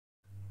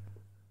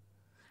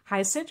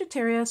Hi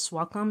Sagittarius,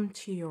 welcome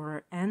to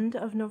your end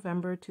of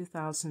November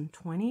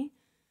 2020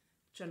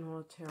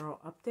 General Tarot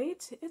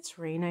Update. It's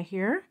Raina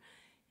here,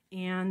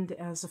 and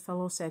as a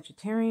fellow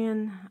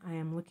Sagittarian, I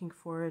am looking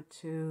forward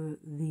to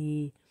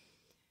the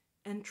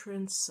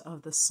entrance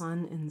of the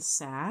Sun in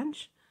Sag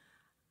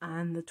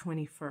on the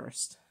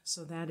 21st.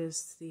 So that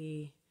is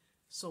the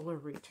solar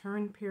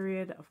return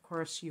period. Of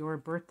course, your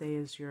birthday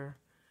is your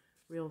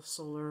real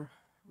solar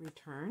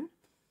return.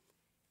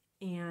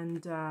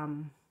 And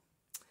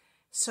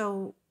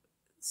so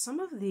some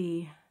of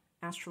the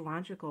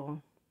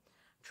astrological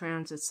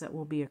transits that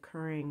will be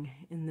occurring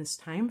in this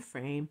time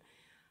frame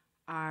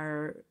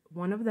are,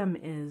 one of them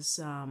is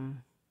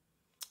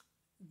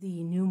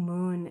the new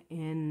moon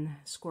in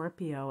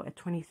Scorpio at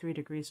 23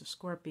 degrees of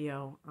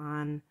Scorpio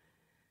on,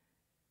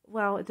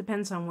 well, it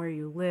depends on where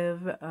you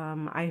live.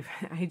 I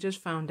just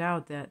found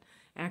out that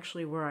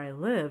actually where I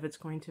live, it's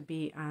going to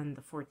be on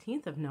the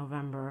 14th of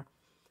November.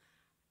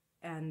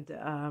 And,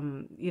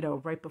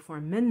 right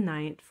before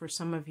midnight, for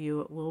some of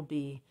you, it will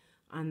be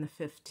on the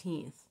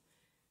 15th.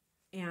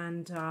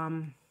 And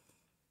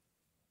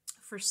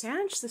for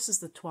Sag, this is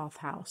the 12th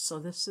house. So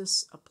this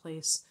is a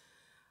place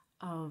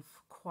of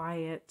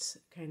quiet,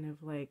 kind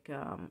of like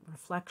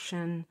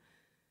reflection,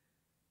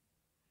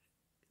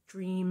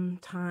 dream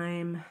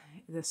time,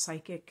 the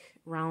psychic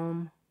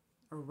realm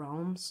or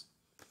realms,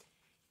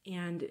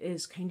 and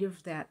is kind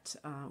of that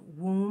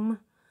womb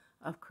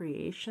of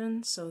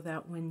creation, so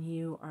that when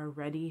you are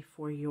ready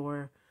for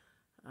your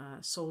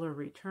solar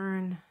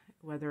return,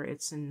 whether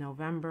it's in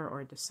November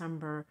or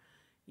December,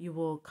 you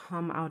will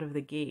come out of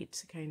the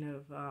gate kind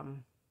of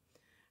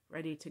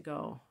ready to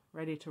go,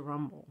 ready to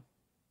rumble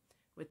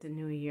with the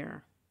new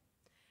year.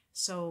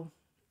 So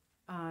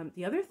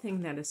the other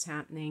thing that is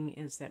happening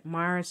is that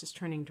Mars is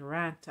turning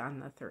direct on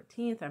the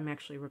 13th. I'm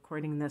actually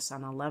recording this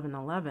on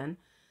 11/11,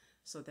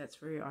 so that's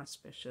very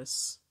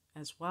auspicious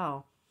as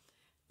well.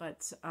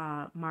 But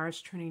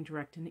Mars turning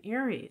direct in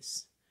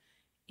Aries.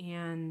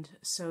 And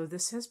so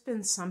this has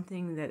been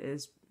something that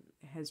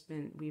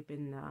we've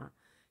been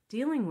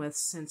dealing with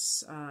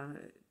since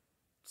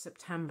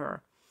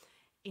September.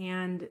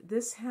 And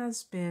this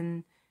has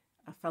been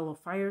a fellow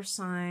fire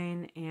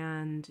sign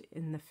and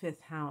in the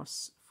 5th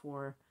house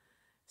for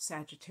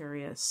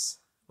Sagittarius,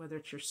 whether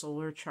it's your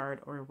solar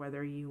chart or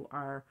whether you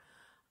are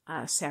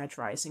Sag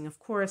rising. Of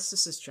course,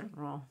 this is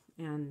general,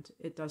 and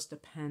it does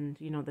depend,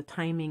 the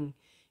timing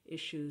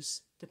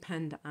issues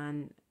depend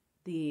on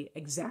the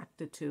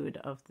exactitude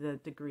of the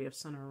degree of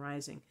sun or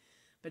rising.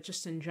 But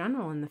just in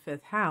general, in the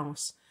 5th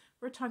house,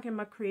 we're talking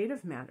about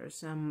creative matters.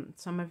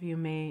 Some of you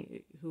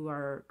who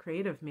are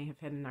creative may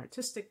have had an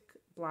artistic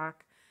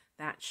block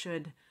that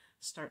should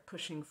start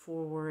pushing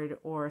forward,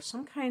 or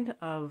some kind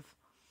of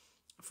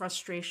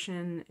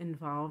frustration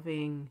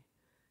involving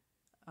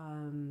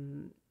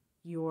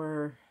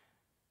your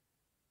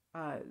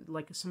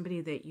like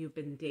somebody that you've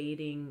been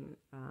dating,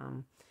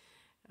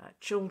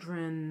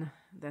 children,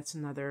 that's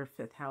another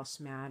 5th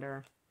house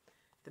matter,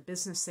 the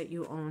business that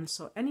you own.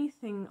 So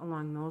anything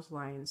along those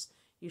lines,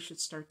 you should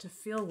start to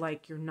feel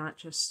like you're not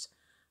just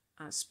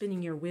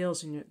spinning your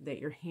wheels and that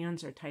your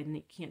hands are tied and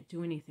you can't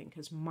do anything.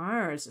 Because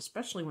Mars,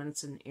 especially when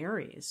it's in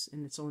Aries,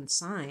 in its own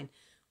sign,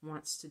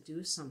 wants to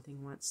do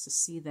something, wants to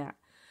see that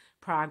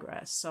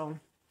progress. So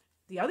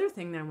the other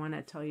thing that I want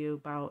to tell you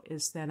about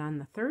is that on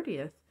the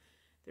 30th,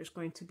 there's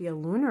going to be a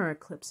lunar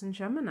eclipse in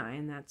Gemini,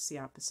 and that's the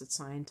opposite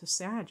sign to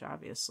Sag,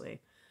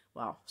 obviously.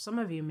 Well, some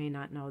of you may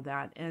not know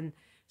that. And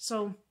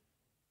so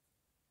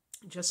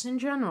just in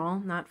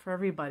general, not for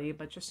everybody,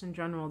 but just in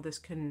general, this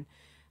can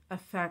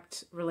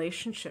affect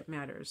relationship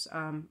matters.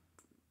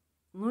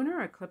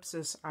 Lunar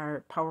eclipses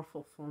are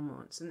powerful full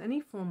moons. And any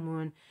full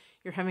moon,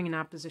 you're having an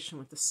opposition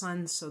with the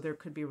sun, so there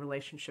could be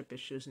relationship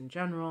issues in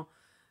general.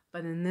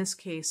 But in this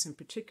case in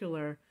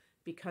particular,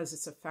 because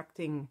it's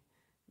affecting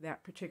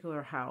that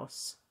particular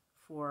house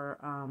for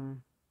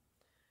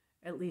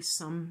at least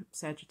some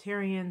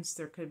Sagittarians,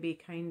 there could be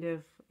kind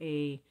of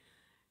a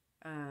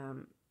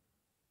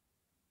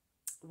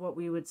what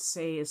we would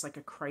say is like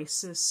a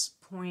crisis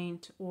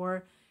point,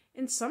 or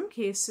in some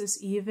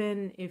cases,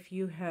 even if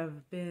you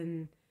have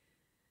been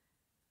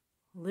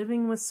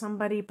living with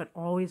somebody but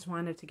always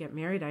wanted to get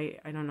married.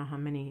 I don't know how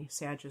many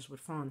Sages would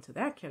fall into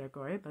that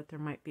category, but there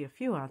might be a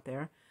few out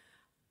there.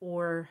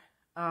 Or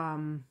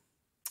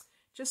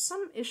just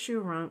some issue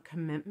around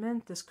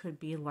commitment. This could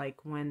be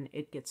like when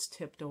it gets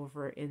tipped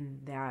over in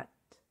that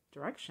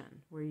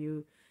direction,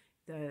 where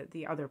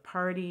the other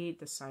party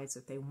decides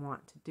that they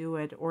want to do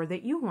it, or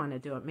that you want to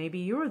do it. Maybe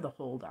you're the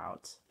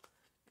holdout.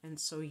 And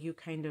so you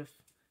kind of,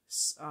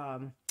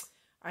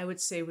 I would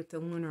say with the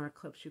lunar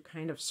eclipse, you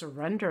kind of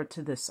surrender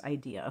to this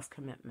idea of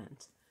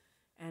commitment.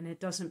 And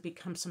it doesn't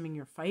become something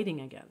you're fighting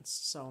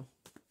against. So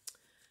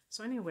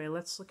anyway,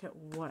 let's look at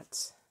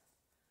what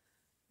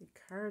the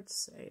cards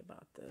say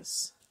about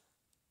this.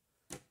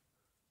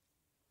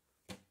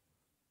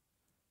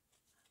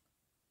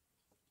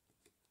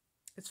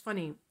 It's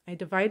funny, I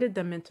divided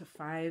them into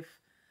 5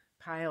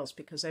 piles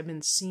because I've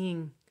been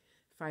seeing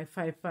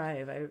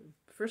 555.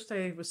 First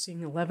I was seeing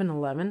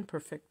 1111,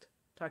 perfect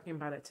talking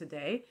about it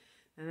today.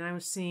 And I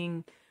was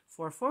seeing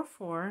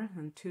 444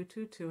 and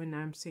 222, and now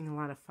I'm seeing a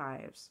lot of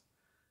fives.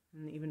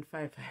 And even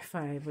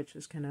 555, which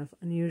is kind of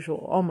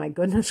unusual. Oh my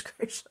goodness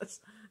gracious.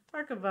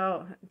 Talk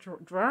about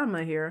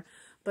drama here.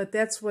 But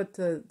that's what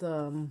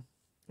the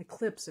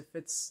eclipse, if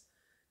it's,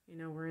 you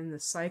know, we're in the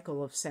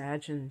cycle of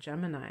Sag and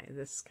Gemini,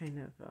 this kind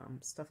of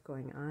stuff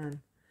going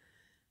on.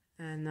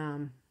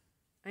 And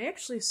I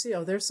actually see,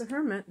 oh, there's the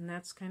Hermit, and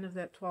that's kind of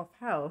that 12th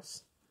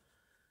house.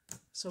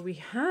 So we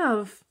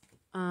have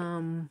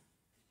even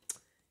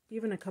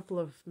a couple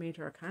of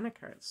major arcana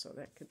cards, so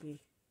that could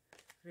be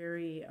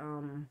very...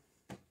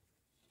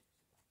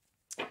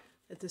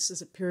 that this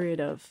is a period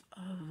of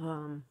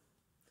you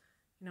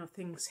know,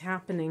 things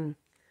happening.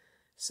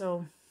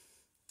 So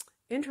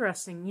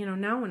interesting, you know,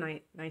 now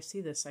when I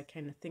see this, I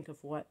kind of think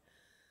of what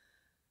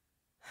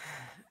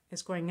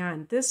is going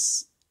on.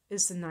 This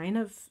is the Nine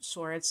of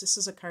Swords. This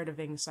is a card of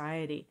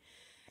anxiety.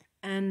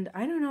 And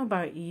I don't know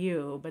about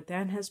you, but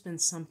that has been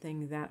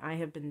something that I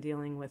have been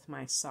dealing with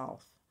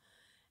myself.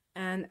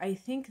 And I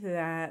think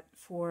that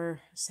for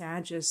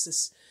Sagittarius,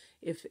 this,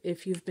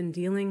 if you've been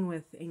dealing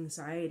with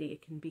anxiety,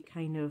 it can be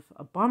kind of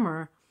a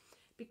bummer,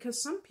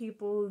 because some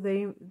people,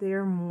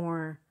 they're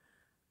more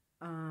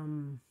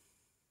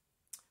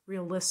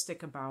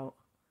realistic about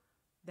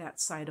that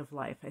side of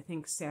life. I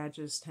think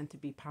Sagittarius tend to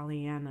be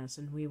Pollyannas,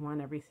 and we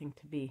want everything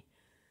to be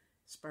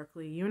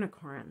sparkly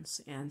unicorns.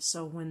 And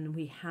so when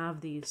we have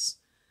these,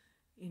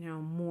 you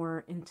know,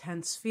 more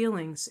intense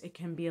feelings, it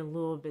can be a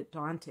little bit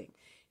daunting.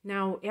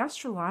 Now,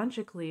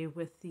 astrologically,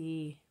 with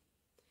the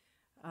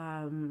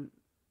sun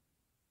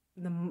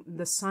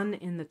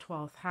in the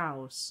 12th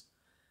house,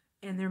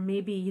 and there may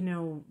be, you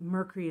know,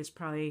 Mercury is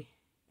probably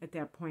at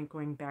that point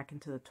going back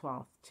into the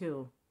 12th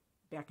too,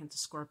 back into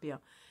Scorpio.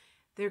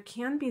 There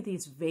can be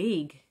these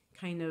vague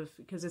kind of,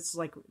 because it's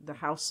like the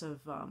house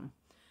of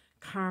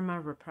karma,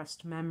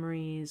 repressed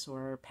memories,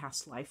 or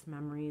past life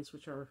memories,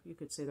 which are, you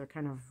could say they're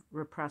kind of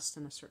repressed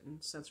in a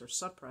certain sense, or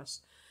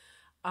suppressed,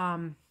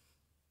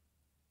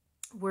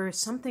 where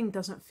something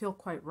doesn't feel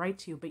quite right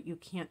to you, but you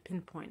can't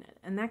pinpoint it.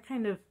 And that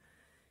kind of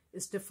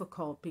is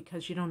difficult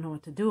because you don't know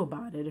what to do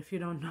about it if you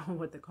don't know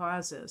what the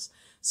cause is.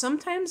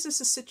 Sometimes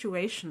this is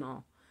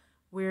situational,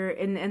 where,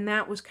 and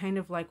that was kind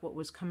of like what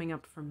was coming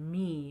up for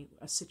me,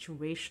 a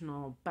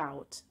situational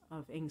bout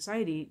of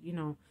anxiety, you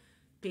know,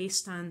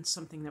 based on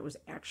something that was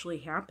actually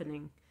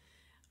happening.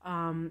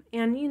 And,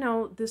 you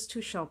know, this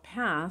too shall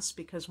pass,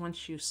 because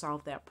once you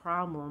solve that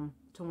problem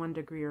to one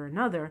degree or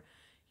another,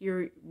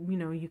 you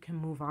know, you can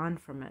move on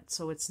from it.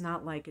 So it's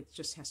not like it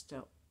just has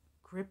to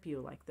grip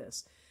you like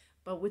this.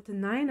 But with the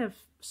Nine of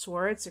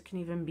Swords, there can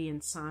even be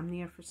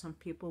insomnia for some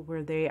people,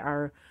 where they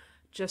are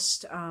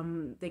just,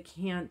 they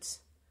can't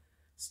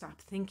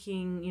stop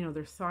thinking, you know,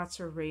 their thoughts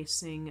are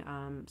racing.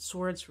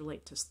 Swords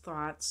relate to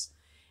thoughts.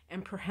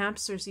 And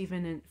perhaps there's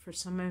even, for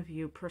some of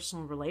you,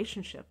 personal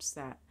relationships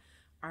that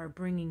are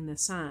bringing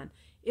this on.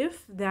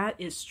 If that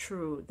is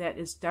true, that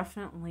is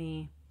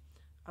definitely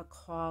a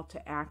call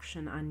to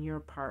action on your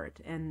part.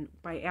 And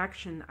by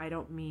action, I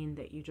don't mean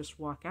that you just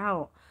walk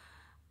out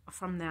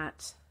from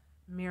that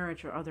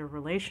marriage or other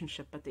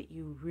relationship, but that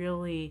you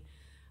really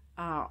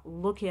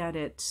look at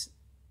it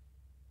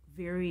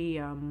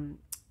very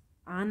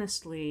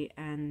honestly,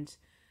 and,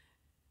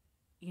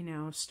 you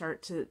know,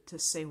 start to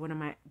say, what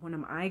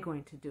am I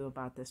going to do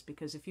about this?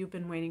 Because if you've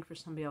been waiting for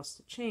somebody else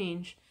to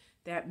change,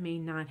 that may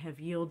not have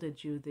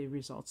yielded you the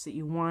results that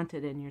you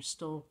wanted, and you're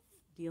still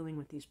dealing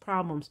with these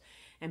problems.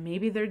 And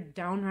maybe they're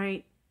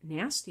downright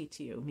nasty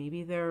to you.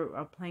 Maybe they're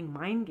playing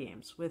mind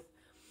games. With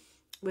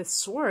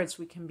swords,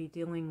 we can be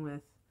dealing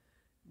with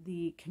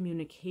the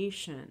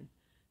communication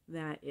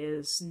that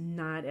is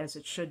not as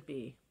it should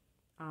be.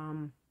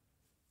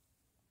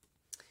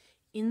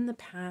 In the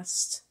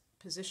past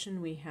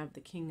position, we have the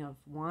King of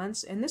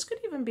Wands, and this could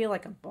even be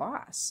like a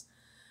boss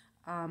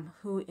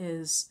who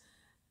is,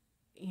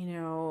 you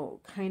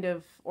know, kind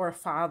of, or a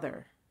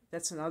father.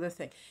 That's another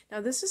thing.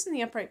 Now, this is in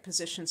the upright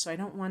position, so I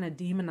don't want to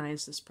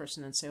demonize this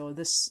person and say, oh,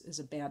 this is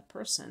a bad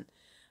person.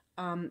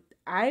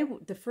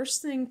 The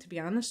first thing, to be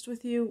honest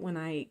with you, when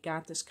I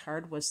got this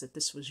card, was that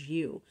this was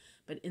you,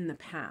 but in the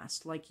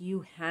past, like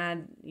you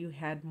had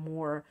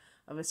more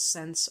of a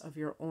sense of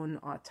your own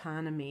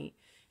autonomy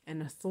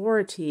and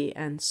authority,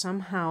 and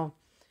somehow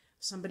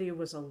somebody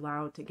was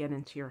allowed to get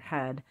into your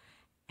head.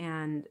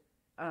 And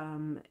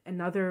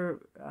another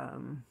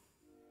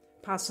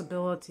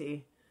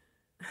possibility,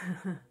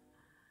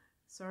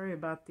 sorry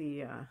about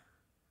the,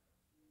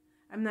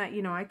 I'm not,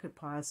 you know, I could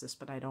pause this,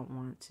 but I don't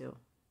want to.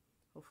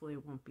 Hopefully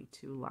it won't be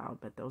too loud,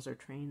 but those are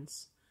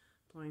trains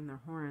blowing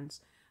their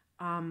horns.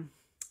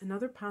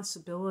 Another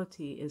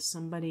possibility is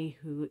somebody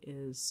who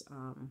is,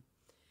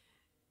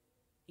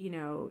 you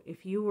know,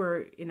 if you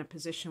were in a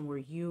position where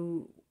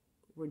you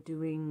were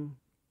doing,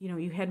 you know,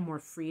 you had more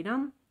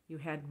freedom, you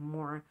had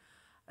more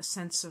a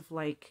sense of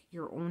like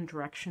your own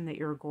direction that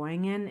you're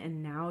going in,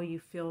 and now you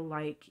feel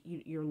like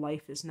your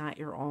life is not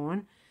your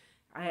own.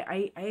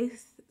 I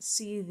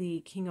see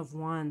the King of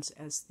Wands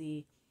as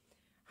the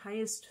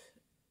highest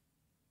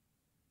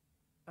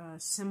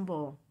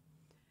symbol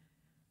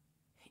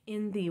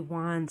in the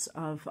wands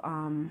of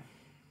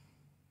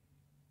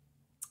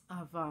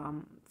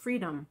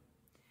freedom,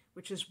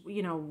 which is,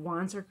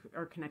 wands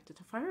are connected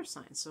to fire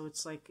signs. So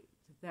it's like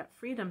that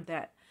freedom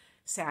that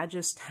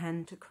Sagittarius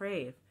tend to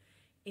crave.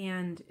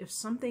 And if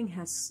something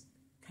has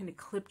kind of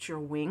clipped your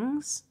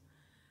wings,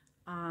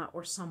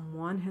 or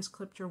someone has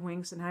clipped your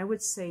wings, and I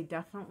would say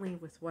definitely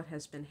with what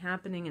has been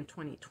happening in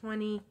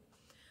 2020,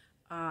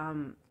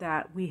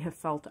 that we have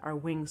felt our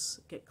wings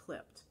get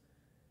clipped.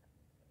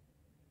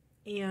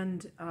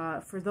 And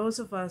for those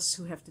of us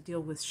who have to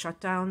deal with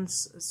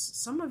shutdowns,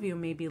 some of you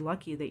may be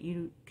lucky that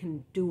you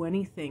can do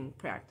anything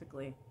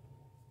practically.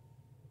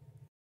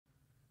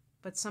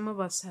 But some of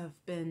us have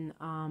been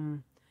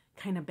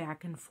kind of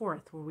back and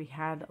forth, where we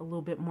had a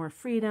little bit more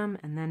freedom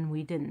and then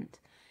we didn't.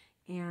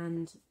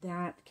 And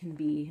that can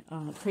be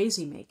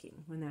crazy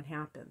making when that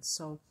happens.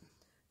 So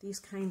these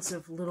kinds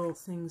of little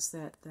things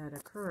that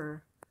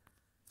occur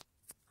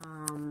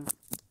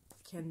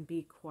can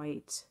be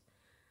quite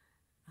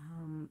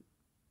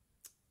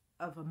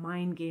of a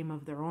mind game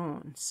of their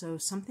own. So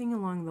something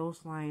along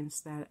those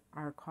lines that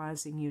are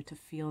causing you to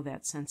feel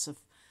that sense of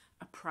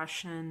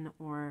oppression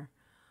or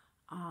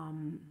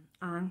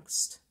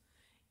angst.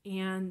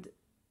 And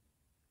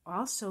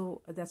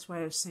also, that's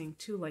why I was saying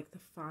too, like the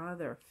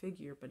father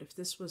figure. But if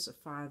this was a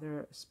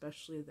father,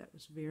 especially that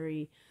was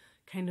very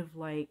kind of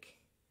like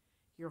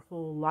your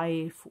whole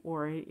life,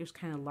 or it was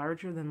kind of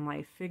larger than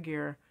life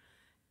figure,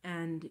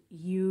 and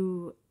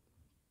you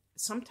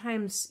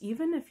sometimes,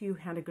 even if you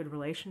had a good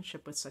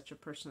relationship with such a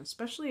person,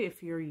 especially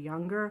if you're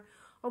younger,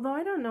 although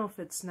I don't know if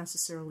it's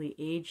necessarily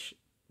age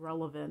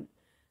relevant,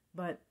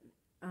 but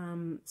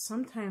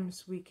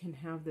sometimes we can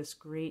have this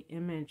great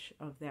image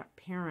of that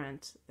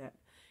parent, that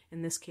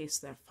in this case,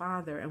 that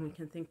father, and we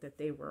can think that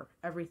they were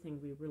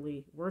everything. We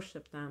really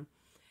worship them.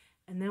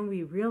 And then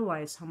we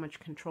realize how much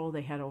control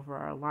they had over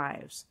our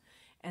lives.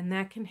 And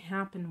that can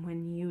happen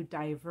when you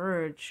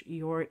diverge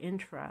your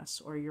interests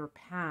or your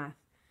path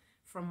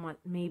from what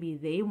maybe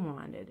they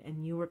wanted,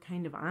 and you were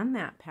kind of on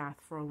that path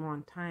for a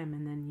long time,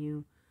 and then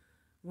you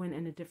went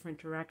in a different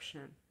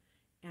direction,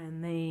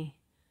 and they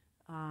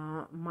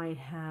might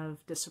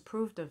have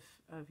disapproved of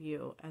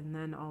you, and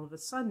then all of a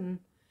sudden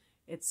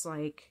it's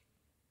like,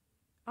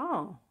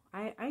 oh,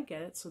 I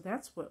get it. So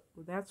that's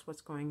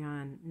what's going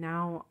on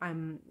now.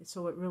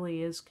 So it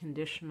really is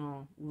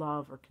conditional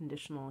love or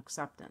conditional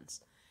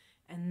acceptance,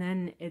 and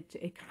then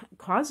it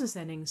causes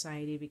that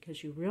anxiety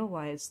because you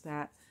realize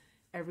that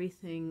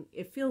everything,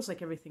 it feels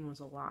like everything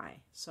was a lie.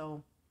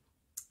 So,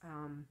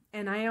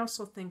 and I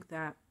also think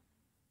that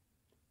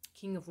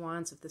King of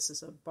Wands, if this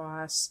is a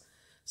boss,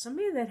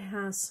 somebody that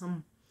has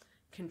some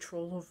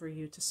control over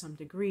you to some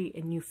degree,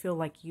 and you feel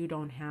like you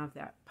don't have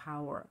that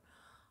power,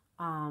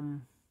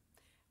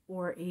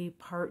 or a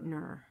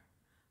partner.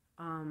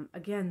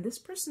 Again, this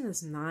person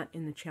is not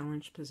in the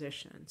challenged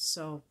position.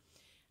 So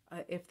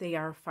if they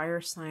are a fire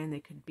sign,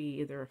 they could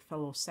be either a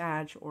fellow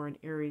Sag or an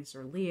Aries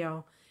or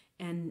Leo.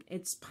 And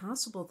it's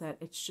possible that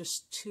it's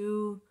just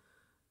two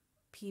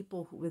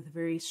people with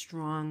very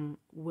strong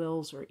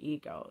wills or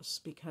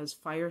egos, because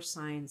fire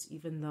signs,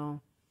 even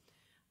though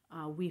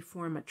we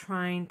form a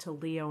trine to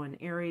Leo and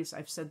Aries,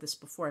 I've said this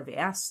before, I've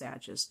asked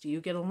Sagittarius, do you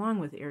get along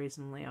with Aries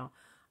and Leo?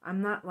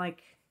 I'm not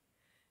like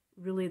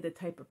really the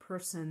type of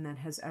person that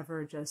has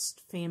ever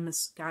just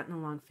gotten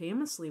along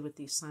famously with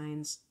these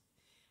signs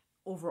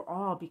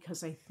overall,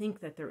 because I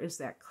think that there is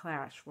that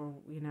clash where,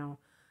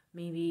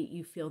 maybe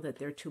you feel that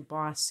they're too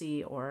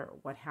bossy or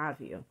what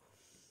have you.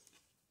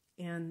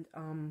 And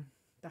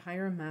the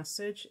higher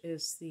message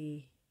is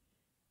the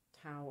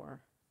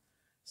Tower.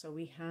 So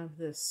we have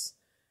this,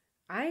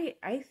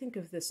 I think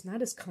of this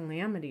not as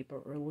calamity,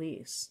 but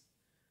release.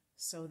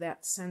 So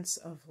that sense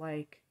of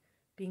like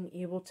being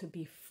able to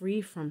be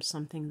free from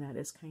something that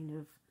is kind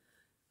of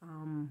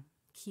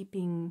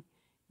keeping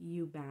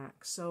you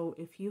back. So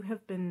if you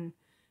have been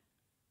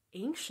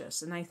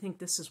anxious, and I think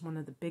this is one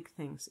of the big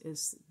things,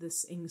 is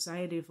this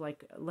anxiety of,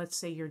 like, let's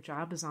say your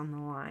job is on the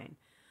line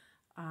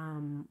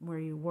where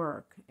you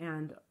work,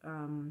 and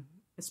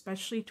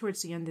especially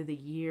towards the end of the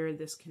year,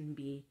 this can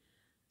be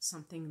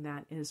something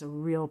that is a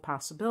real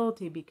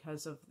possibility,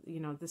 because of,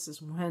 this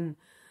is when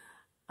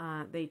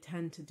they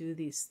tend to do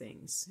these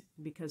things,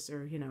 because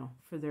they're,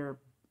 for their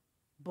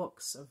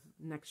books of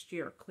next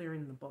year,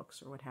 clearing the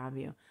books or what have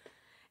you.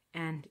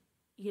 And,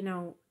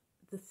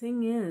 the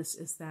thing is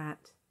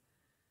that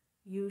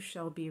you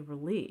shall be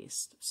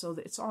released. So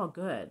it's all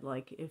good.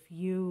 Like, if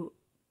you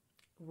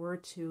were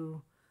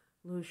to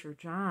lose your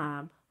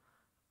job,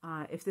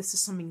 if this is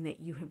something that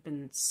you have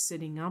been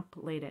sitting up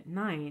late at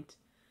night,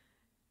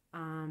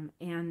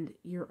 and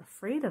you're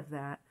afraid of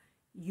that,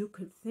 you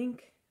could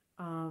think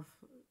of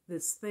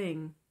this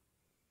thing.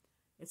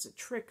 It's a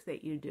trick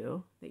that you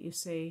do, that you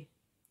say,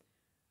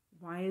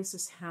 why is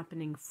this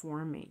happening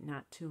for me,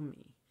 not to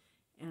me?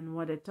 And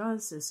what it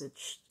does is it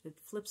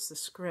flips the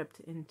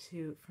script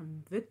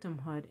from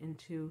victimhood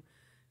into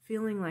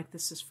feeling like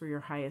this is for your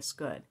highest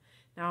good.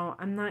 Now,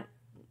 I'm not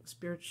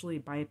spiritually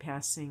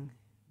bypassing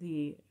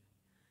the,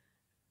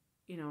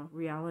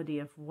 reality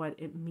of what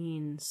it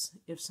means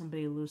if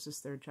somebody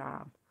loses their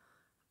job.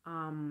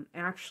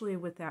 Actually,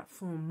 with that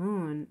full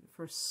moon,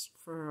 for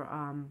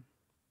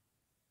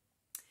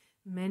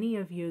many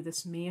of you,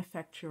 this may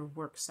affect your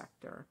work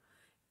sector.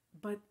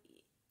 But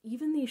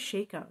even these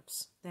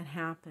shakeups that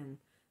happen,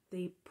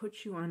 they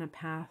put you on a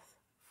path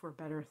for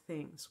better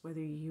things,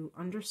 whether you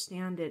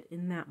understand it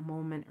in that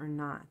moment or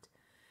not.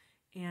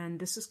 And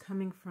this is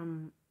coming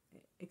from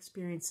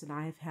experience that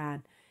I've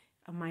had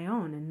of my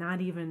own, and not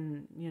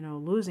even,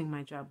 losing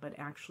my job, but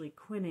actually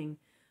quitting,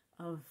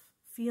 of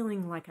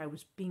feeling like I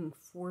was being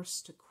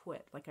forced to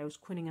quit, like I was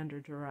quitting under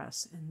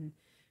duress. And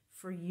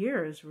for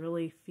years,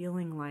 really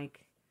feeling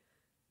like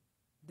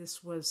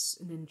this was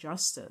an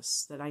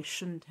injustice, that I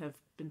shouldn't have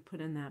been put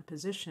in that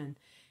position.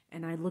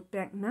 And I look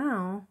back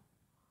now,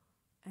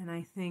 and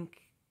I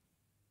think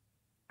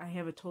I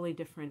have a totally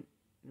different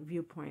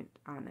viewpoint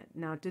on it.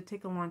 Now, it did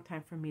take a long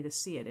time for me to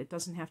see it. It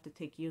doesn't have to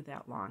take you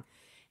that long.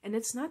 And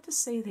it's not to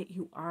say that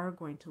you are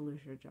going to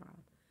lose your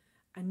job.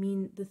 I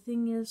mean, the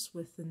thing is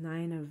with the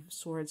Nine of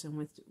Swords and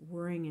with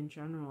worrying in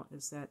general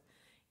is that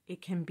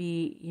it can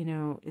be,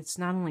 it's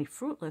not only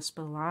fruitless,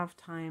 but a lot of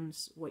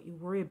times what you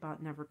worry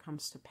about never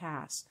comes to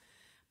pass.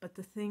 But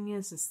the thing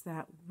is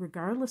that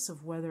regardless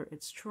of whether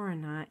it's true or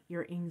not,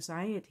 your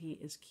anxiety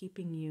is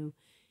keeping you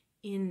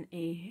in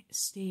a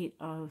state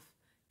of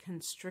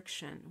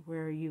constriction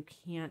where you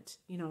can't,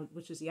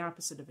 which is the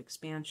opposite of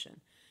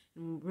expansion.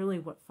 And really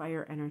what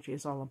fire energy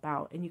is all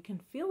about. And you can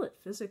feel it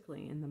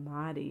physically in the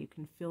body. You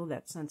can feel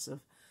that sense of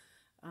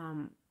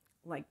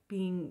like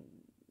being,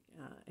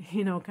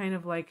 kind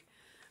of like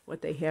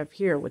what they have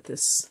here with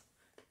this,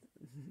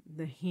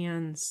 the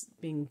hands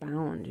being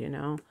bound,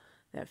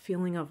 that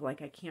feeling of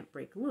like I can't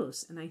break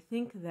loose. And I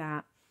think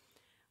that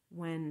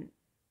when,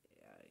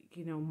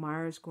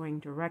 Mars going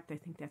direct, I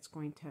think that's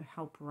going to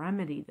help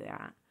remedy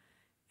that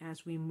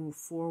as we move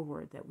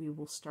forward, that we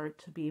will start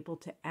to be able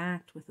to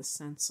act with a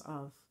sense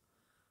of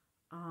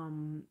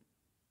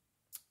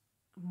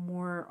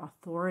more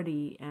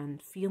authority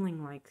and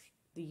feeling like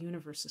the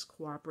universe is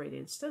cooperating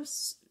instead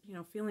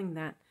of, feeling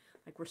that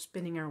like we're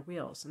spinning our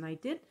wheels. And I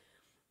did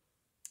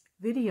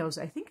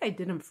videos, I think I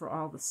did them for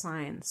all the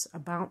signs,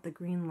 about the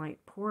green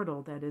light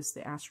portal, that is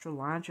the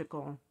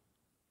astrological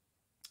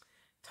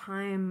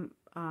time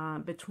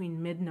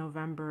between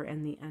mid-November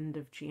and the end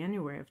of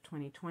January of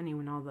 2020,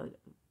 when all the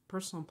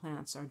personal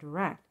planets are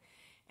direct.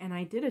 And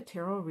I did a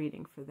tarot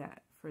reading for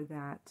that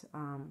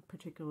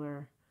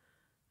particular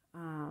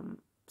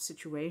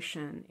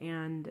situation.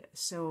 And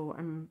so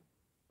I'm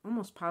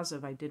almost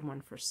positive I did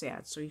one for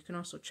Sag. So you can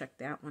also check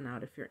that one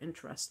out if you're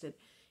interested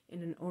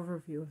in an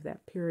overview of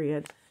that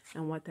period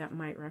and what that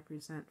might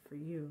represent for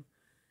you.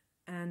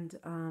 And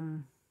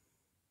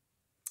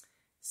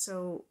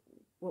so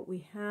what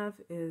we have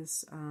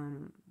is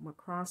what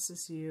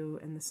crosses you,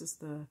 and this is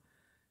the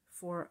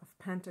Four of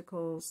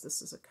Pentacles.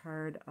 This is a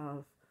card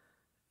of,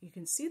 you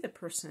can see the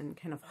person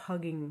kind of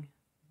hugging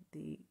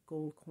the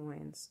gold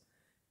coins,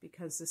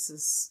 because this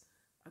is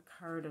a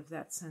card of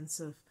that sense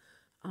of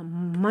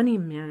money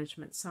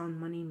management, sound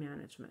money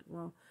management.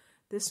 Well,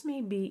 this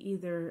may be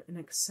either an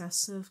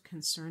excessive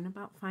concern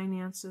about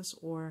finances,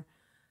 or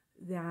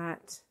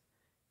that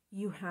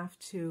you have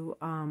to,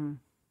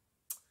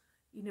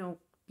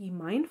 be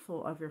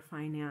mindful of your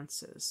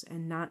finances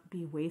and not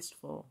be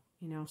wasteful.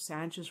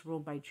 Sag is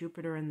ruled by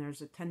Jupiter, and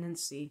there's a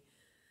tendency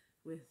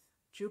with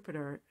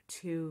Jupiter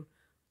to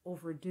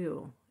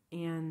overdo.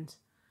 And,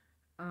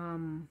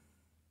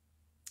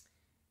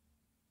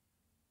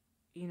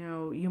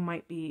 you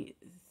might be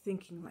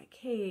thinking like,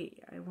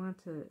 hey, I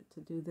want to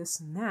do this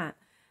and that,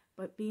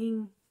 but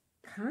being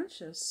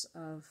conscious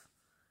of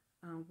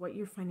what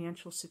your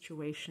financial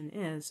situation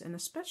is, and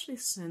especially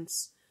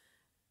since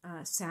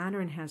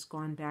Saturn has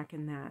gone back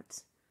in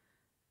that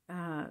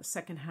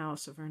second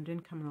house of earned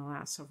income in the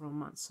last several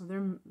months. So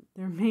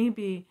there may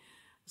be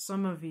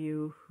some of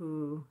you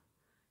who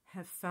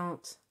have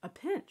felt a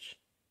pinch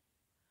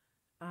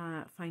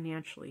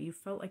financially. You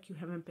felt like you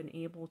haven't been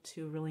able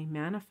to really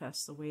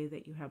manifest the way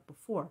that you have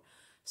before.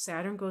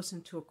 Saturn goes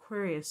into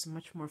Aquarius, a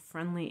much more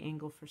friendly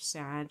angle for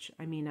Sag.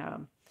 I mean,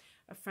 a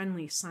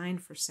friendly sign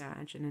for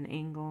Sag, and an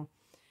angle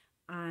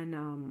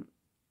on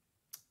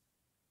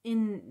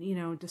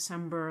in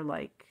December,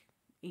 like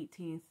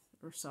 18th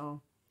or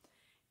so.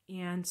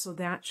 And so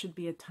that should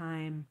be a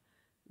time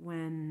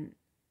when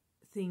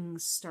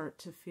things start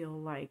to feel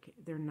like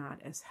they're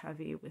not as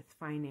heavy with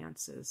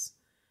finances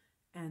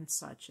and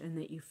such, and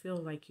that you feel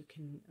like you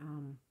can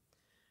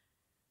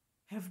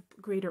have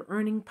greater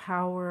earning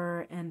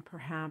power, and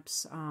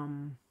perhaps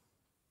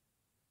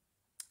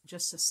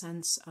just a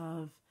sense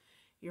of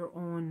your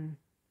own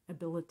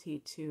ability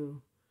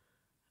to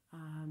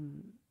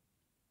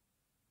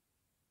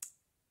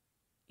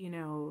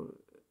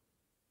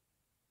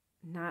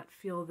not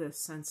feel this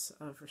sense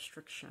of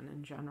restriction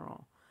in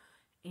general.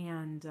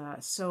 And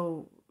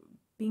so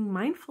being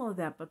mindful of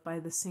that, but by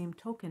the same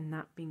token,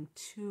 not being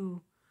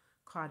too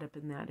caught up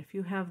in that. If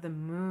you have the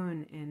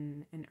moon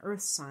in an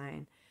earth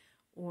sign,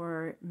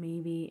 or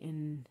maybe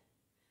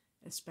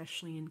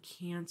especially in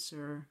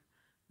Cancer,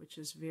 which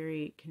is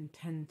can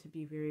tend to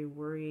be very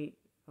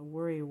a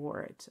worry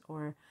wart,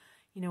 or,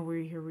 where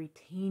you're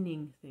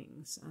retaining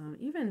things.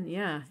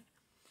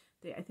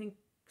 I think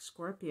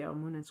Scorpio,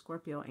 Moon in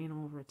Scorpio,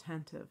 anal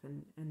retentive,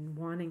 and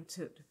wanting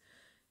to,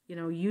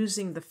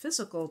 using the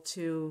physical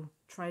to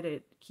try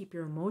to keep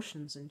your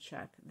emotions in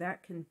check.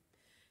 That can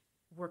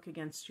work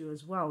against you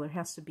as well. There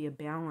has to be a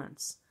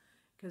balance,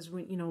 because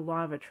when,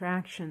 law of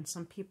attraction,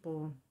 some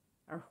people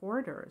are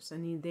hoarders,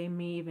 and they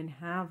may even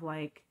have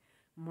like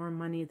more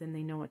money than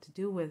they know what to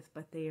do with,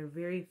 but they are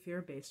very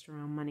fear-based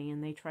around money,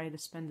 and they try to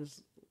spend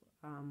as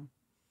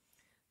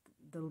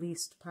the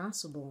least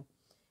possible.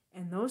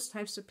 And those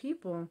types of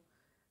people,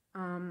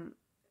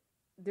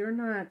 they're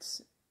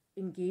not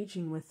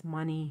engaging with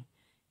money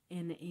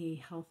in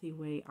a healthy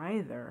way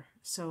either.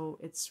 So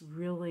it's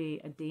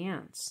really a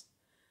dance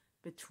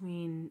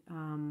between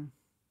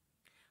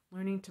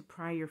learning to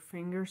pry your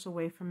fingers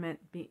away from it,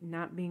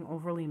 not being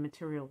overly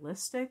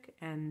materialistic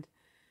and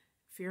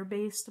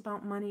fear-based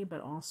about money,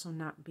 but also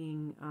not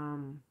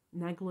being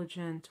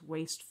negligent,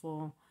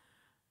 wasteful,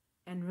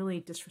 and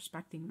really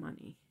disrespecting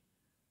money.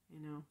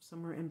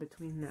 Somewhere in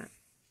between that.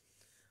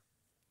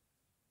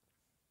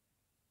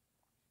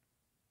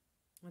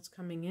 What's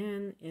coming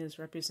in is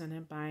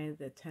represented by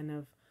the 10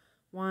 of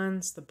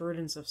Wands, the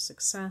burdens of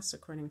success,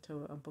 according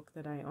to a book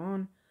that I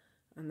own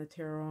on the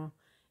tarot.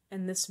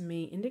 And this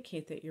may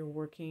indicate that you're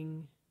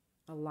working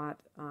a lot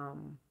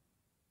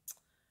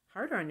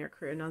harder on your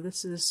career. Now,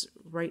 this is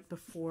right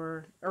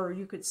before, or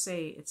you could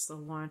say it's the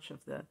launch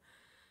of the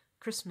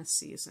Christmas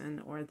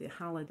season or the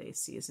holiday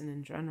season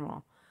in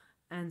general.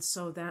 And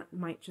so that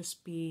might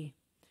just be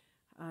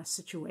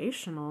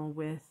situational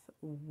with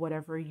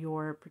whatever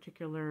your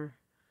particular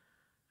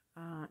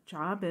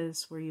job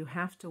is, where you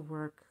have to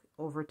work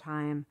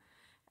overtime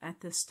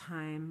at this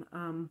time.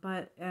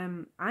 But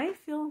I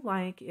feel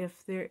like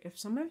if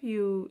some of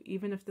you,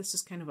 even if this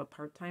is kind of a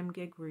part-time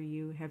gig where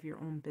you have your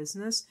own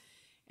business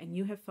and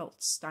you have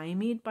felt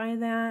stymied by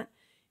that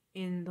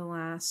in the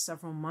last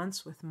several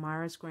months with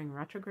Mars going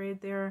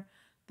retrograde there,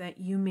 that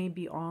you may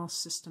be all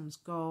systems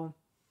go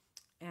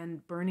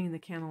and burning the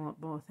candle at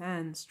both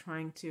ends,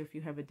 trying to, if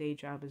you have a day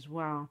job as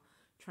well,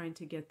 trying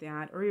to get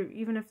that, or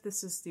even if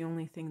this is the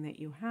only thing that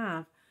you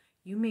have,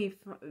 you may,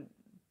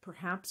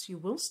 perhaps you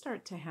will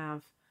start to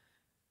have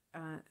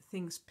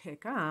things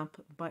pick up,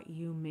 but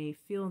you may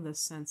feel this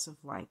sense of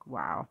like,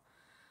 wow,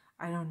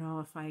 I don't know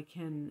if I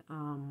can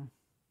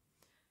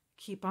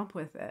keep up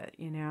with it,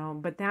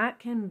 but that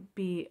can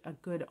be a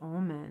good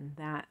omen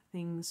that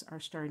things are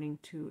starting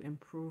to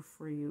improve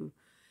for you,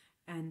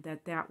 and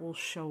that will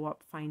show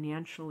up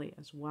financially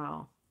as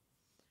well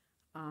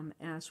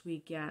as we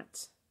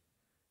get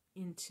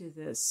into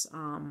this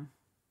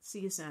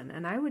season.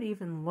 And I would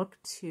even look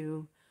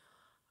to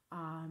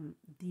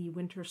the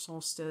winter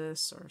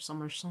solstice or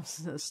summer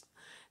solstice,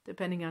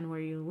 depending on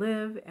where you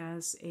live,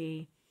 as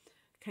a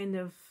kind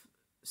of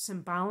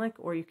symbolic,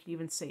 or you could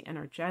even say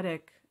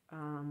energetic,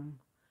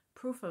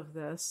 proof of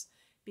this,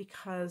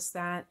 because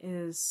that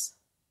is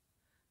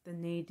the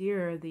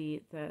nadir,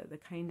 the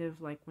kind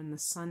of like when the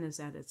sun is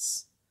at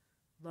its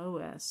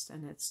lowest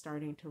and it's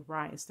starting to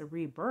rise, the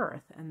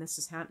rebirth. And this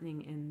is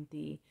happening in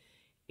the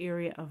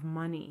area of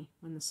money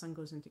when the sun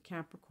goes into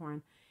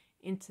Capricorn,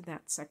 into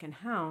that second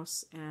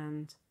house.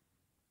 And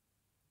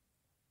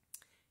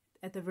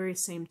at the very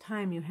same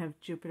time, you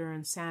have Jupiter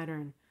and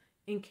Saturn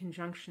in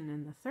conjunction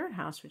in the third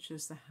house, which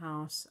is the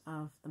house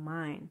of the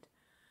mind.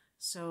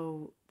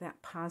 So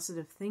that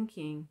positive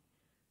thinking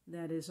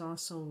that is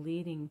also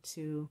leading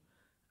to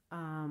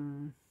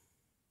an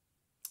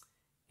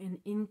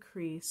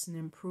increase and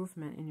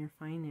improvement in your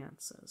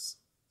finances.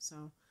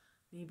 So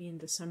maybe in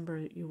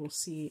December you will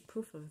see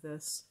proof of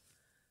this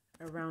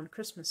around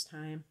Christmas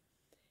time.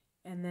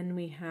 And then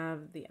we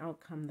have the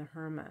outcome, the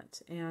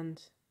Hermit.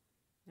 And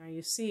now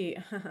you see,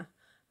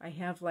 I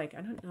have like,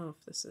 I don't know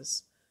if this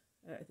is,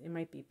 it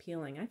might be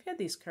peeling. I've had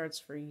these cards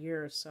for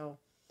years, so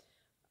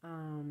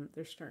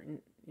they're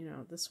starting,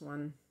 this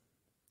one,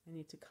 I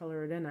need to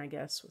color it in, I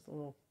guess, with a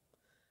little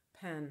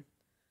pen.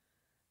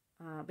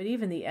 But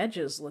even the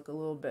edges look a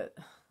little bit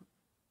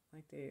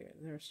like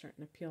they're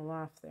starting to peel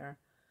off there.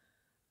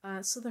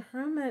 So the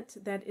Hermit,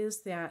 that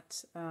is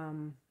that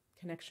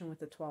connection with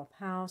the 12th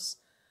house,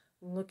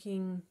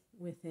 looking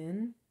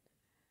within,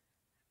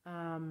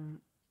 kind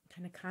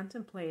of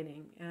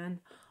contemplating. And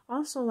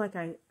also, like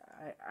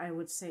I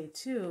would say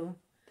too,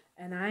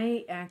 and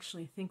I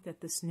actually think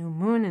that this new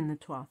moon in the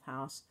 12th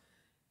house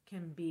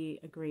can be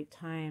a great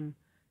time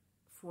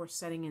for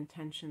setting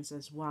intentions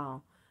as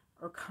well,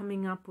 or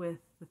coming up with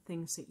the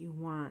things that you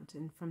want,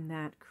 and from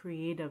that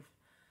creative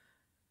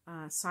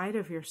side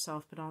of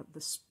yourself, but all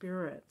the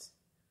spirit.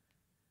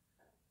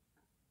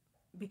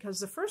 Because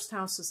the first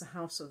house is the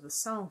house of the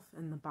self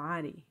and the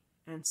body.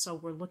 And so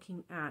we're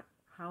looking at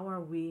how are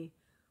we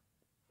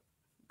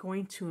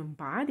going to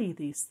embody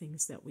these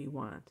things that we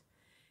want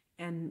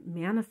and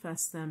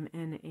manifest them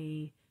in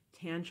a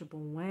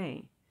tangible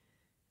way.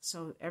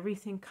 So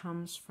everything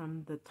comes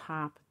from the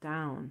top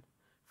down,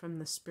 from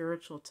the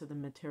spiritual to the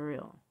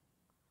material.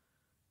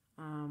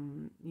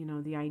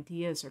 know, the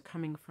ideas are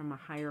coming from a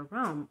higher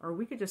realm, or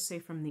we could just say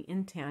from the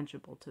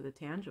intangible to the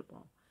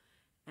tangible.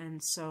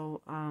 And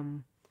so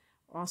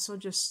also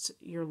just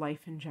your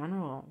life in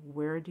general,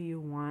 where do you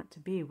want to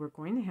be? We're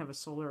going to have a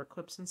solar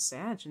eclipse in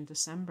Sag in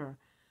December.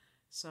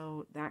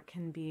 So that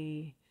can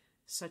be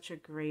such a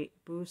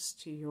great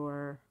boost to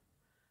your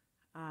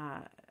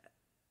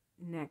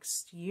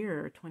next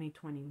year,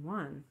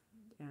 2021,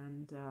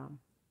 and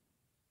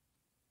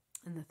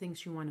the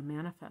things you want to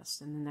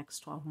manifest in the next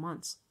 12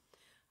 months.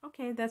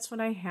 Okay, that's what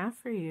I have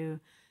for you,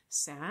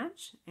 Sag,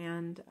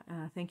 and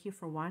thank you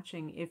for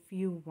watching. If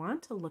you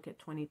want to look at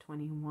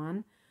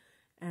 2021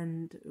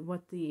 and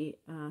what the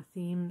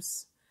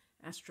themes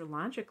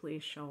astrologically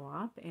show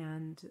up,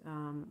 and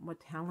what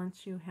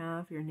talents you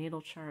have, your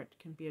natal chart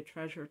can be a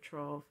treasure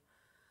trove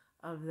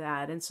of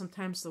that. And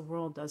sometimes the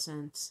world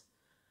doesn't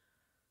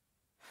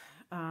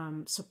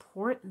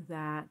support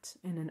that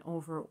in an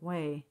overt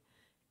way,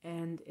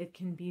 and it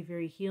can be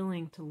very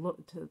healing to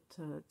look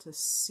to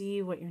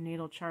see what your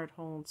natal chart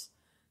holds,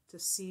 to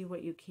see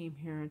what you came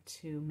here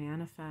to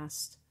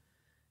manifest,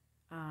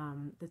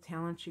 the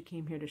talents you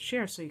came here to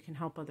share, so you can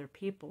help other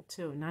people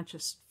too, not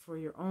just for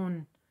your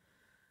own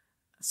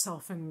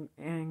self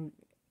and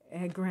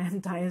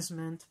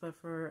aggrandizement, but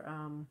for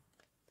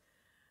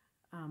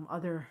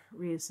other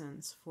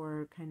reasons,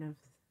 for kind of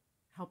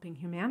helping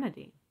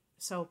humanity.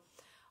 So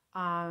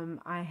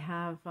I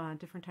have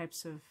different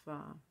types of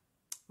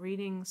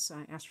readings,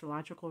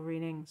 astrological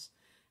readings,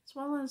 as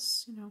well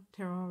as, you know,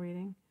 tarot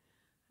reading.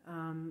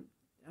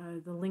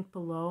 The link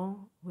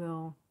below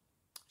will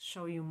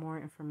show you more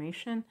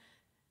information.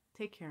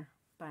 Take care.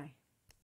 Bye.